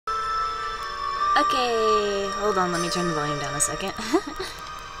Okay, hold on, let me turn the volume down a second.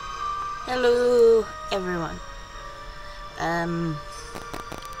 Hello, everyone.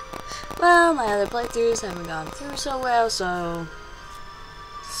 Well, my other playthroughs haven't gone through so well, so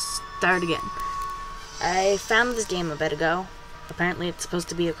start again. I found this game a bit ago. Apparently it's supposed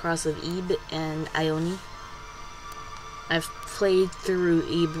to be a cross of Ib and Ione. I've played through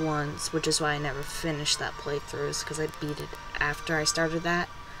Ib once, which is why I never finished that playthrough, because I beat it after I started that.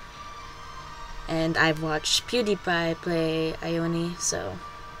 And I've watched PewDiePie play Ione, so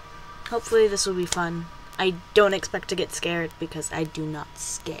hopefully this will be fun. I don't expect to get scared, because I do not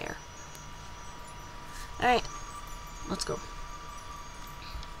scare. Alright, let's go.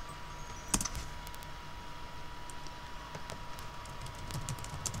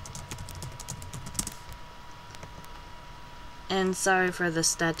 And sorry for the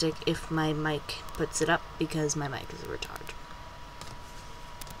static if my mic puts it up, because my mic is a retard.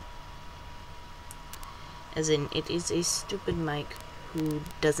 As in, it is a stupid mic who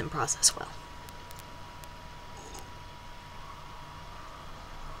doesn't process well.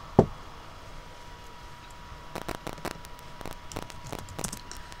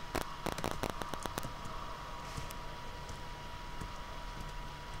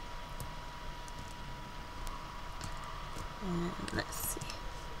 And let's see.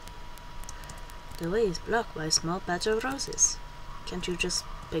 The way is blocked by a small patch of roses. Can't you just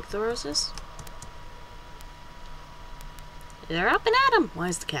pick the roses? They're up and at 'em! Why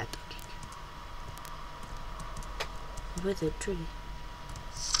is the cat talking? With a tree.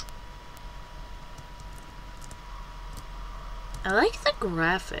 I like the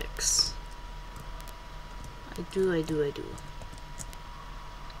graphics. I do.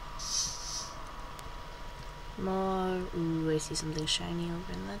 More. Ooh, I see something shiny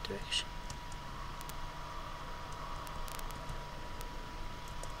over in that direction.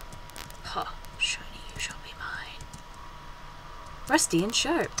 Ha! Shiny, you shall be mine. Rusty and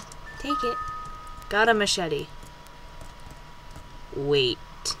sharp. Take it. Got a machete. Wait.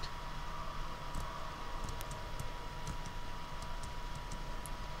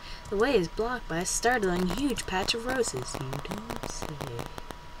 The way is blocked by a startling huge patch of roses. You don't say.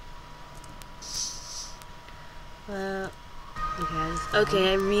 Well,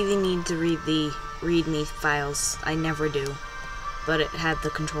 okay, I really need to read the README files. I never do. But it had the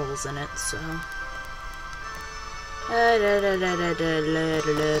controls in it, so.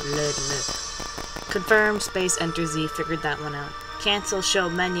 Confirm, space, enter Z, figured that one out. Cancel, show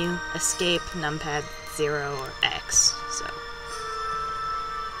menu, escape, numpad 0 or X, so.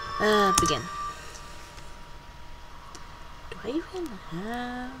 Begin. Do I even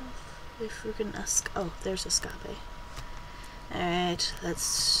have a freaking oh, there's escape. Alright,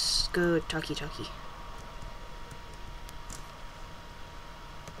 let's go talkie.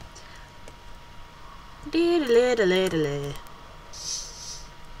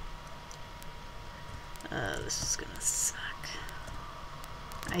 This is gonna suck.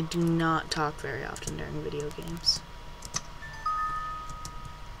 I do not talk very often during video games.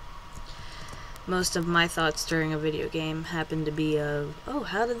 Most of my thoughts during a video game happen to be of, oh,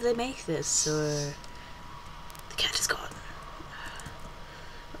 how did they make this? Or, the cat is gone.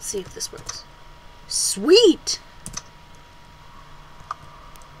 Let's see if this works. Sweet!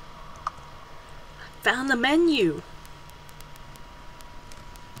 I found the menu!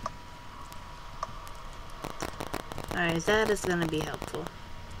 Alright, that is gonna be helpful.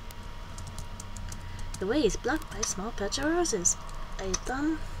 The way is blocked by a small patch of roses.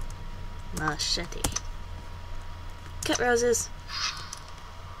 Item. Machete. Cut roses.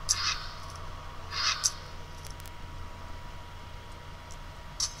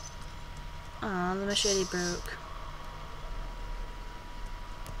 Aw, the machete broke.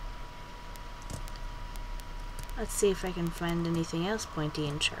 Let's see if I can find anything else pointy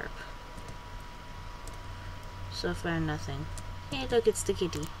and sharp. So far, nothing. Hey, look, it's the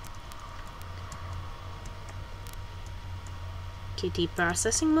kitty. Kitty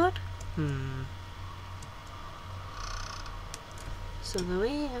processing mode? So the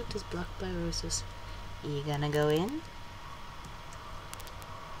way out is blocked by roses. You gonna go in?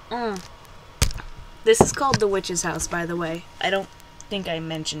 This is called the witch's house, by the way. I don't think I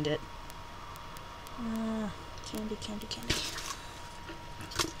mentioned it. Candy.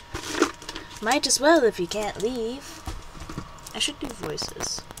 Might as well if you can't leave. I should do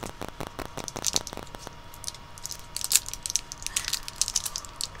voices.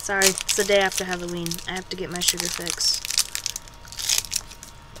 Sorry, it's the day after Halloween. I have to get my sugar fix.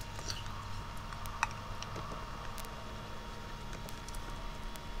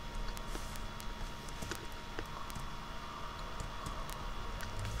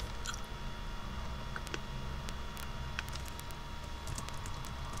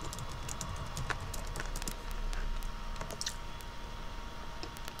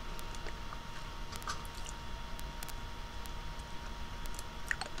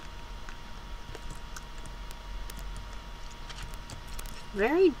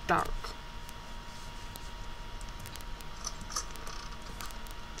 Very dark.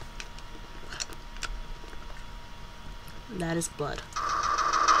 That is blood.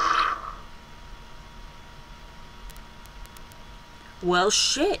 Well,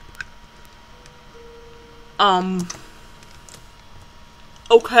 shit.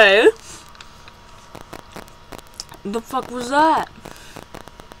 Okay. The fuck was that?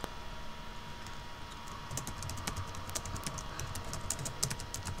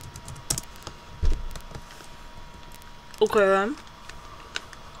 Okay then.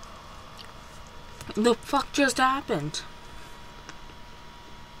 The fuck just happened?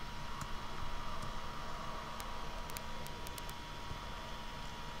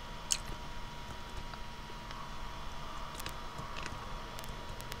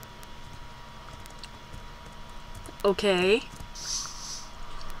 Okay.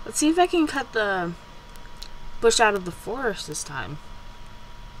 Let's see if I can cut the bush out of the forest this time.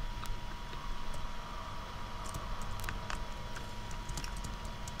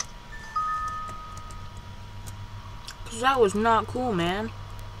 Cause that was not cool, man.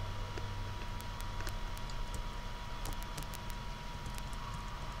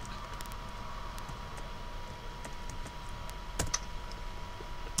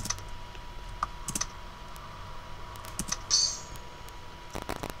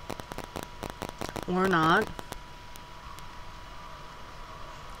 Or not.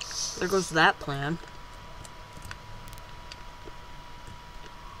 There goes that plan.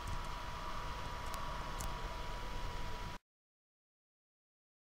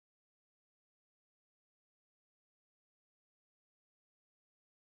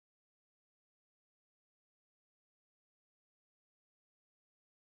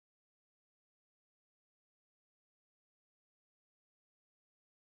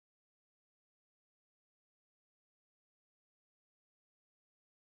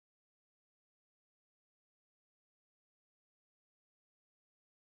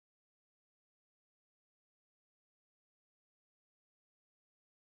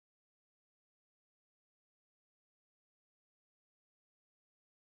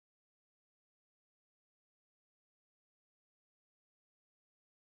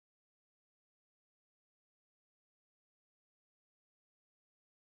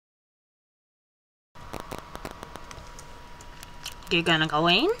 You're gonna go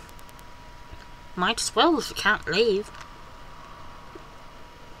in? Might as well if you can't leave.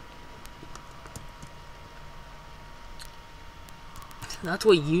 That's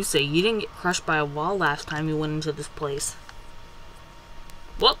what you say. You didn't get crushed by a wall last time you went into this place.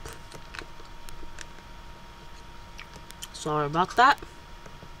 Whoop. Sorry about that.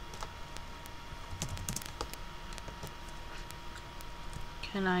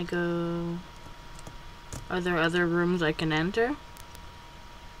 Can I go... Are there other rooms I can enter?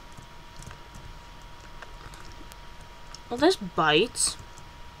 Well, there's bites.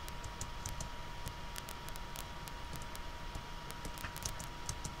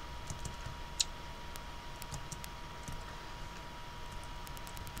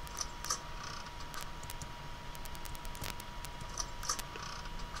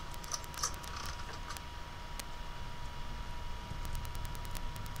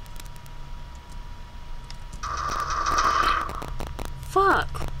 Fuck.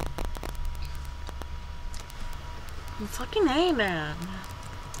 Fucking A, man.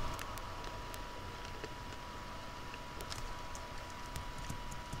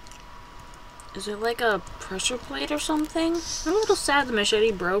 Is it like a pressure plate or something? I'm a little sad the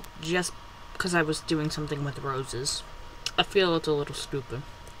machete broke just because I was doing something with roses. I feel it's a little stupid.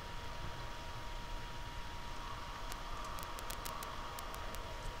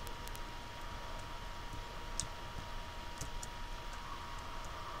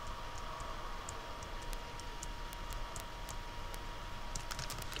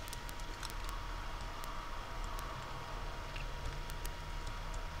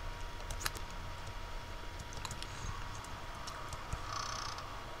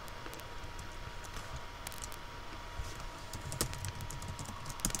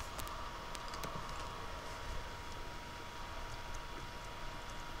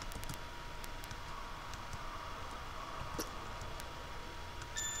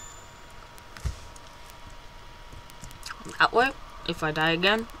 That way, if I die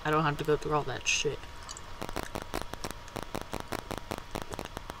again, I don't have to go through all that shit.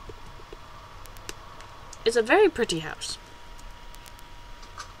 It's a very pretty house.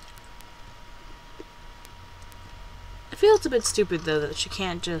 I feel it's a bit stupid, though, that she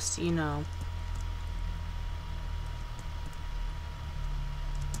can't just, you know...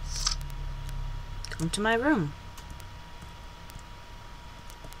 come to my room.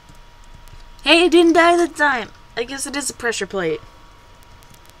 Hey, it didn't die that time. I guess it is a pressure plate.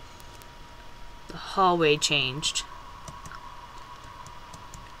 The hallway changed.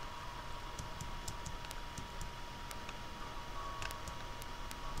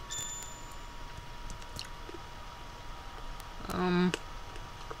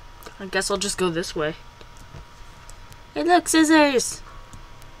 I guess I'll just go this way. Hey, look, scissors!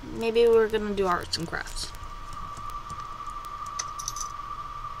 Maybe we're gonna do arts and crafts.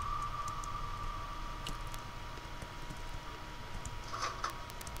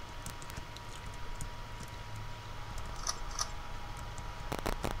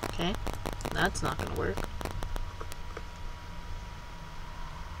 Okay, that's not gonna work.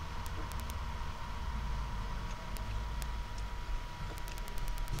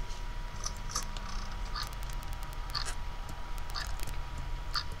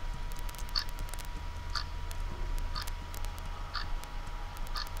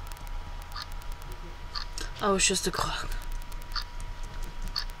 Oh, it's just a clock.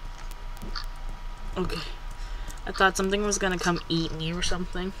 Okay. I thought something was gonna come eat me or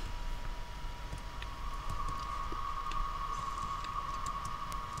something.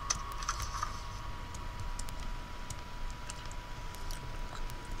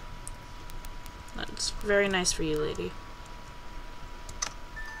 That's very nice for you, lady.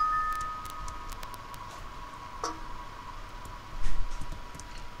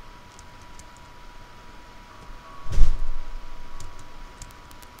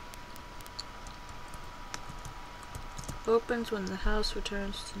 Opens when the house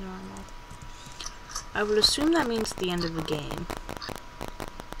returns to normal. I would assume that means the end of the game.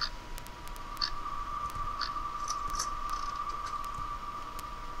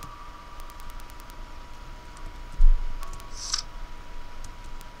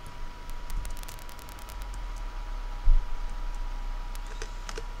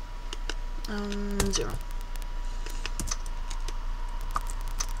 Zero.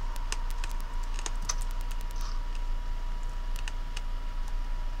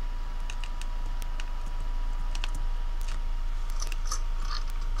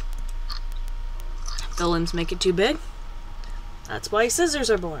 If the limbs make it too big, that's why scissors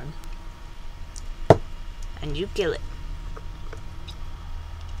are born. And you kill it.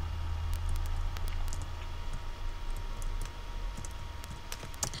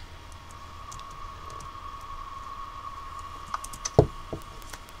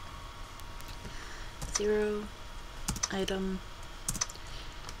 Zero. Item.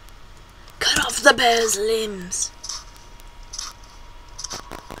 Cut off the bear's limbs.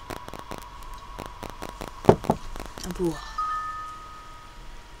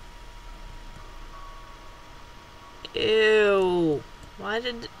 Ew. Why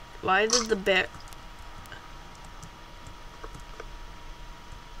did the bear...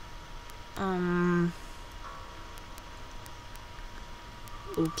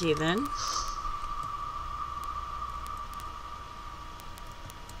 Okay then.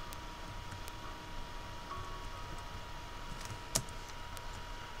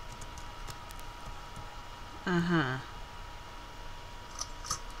 Uh-huh.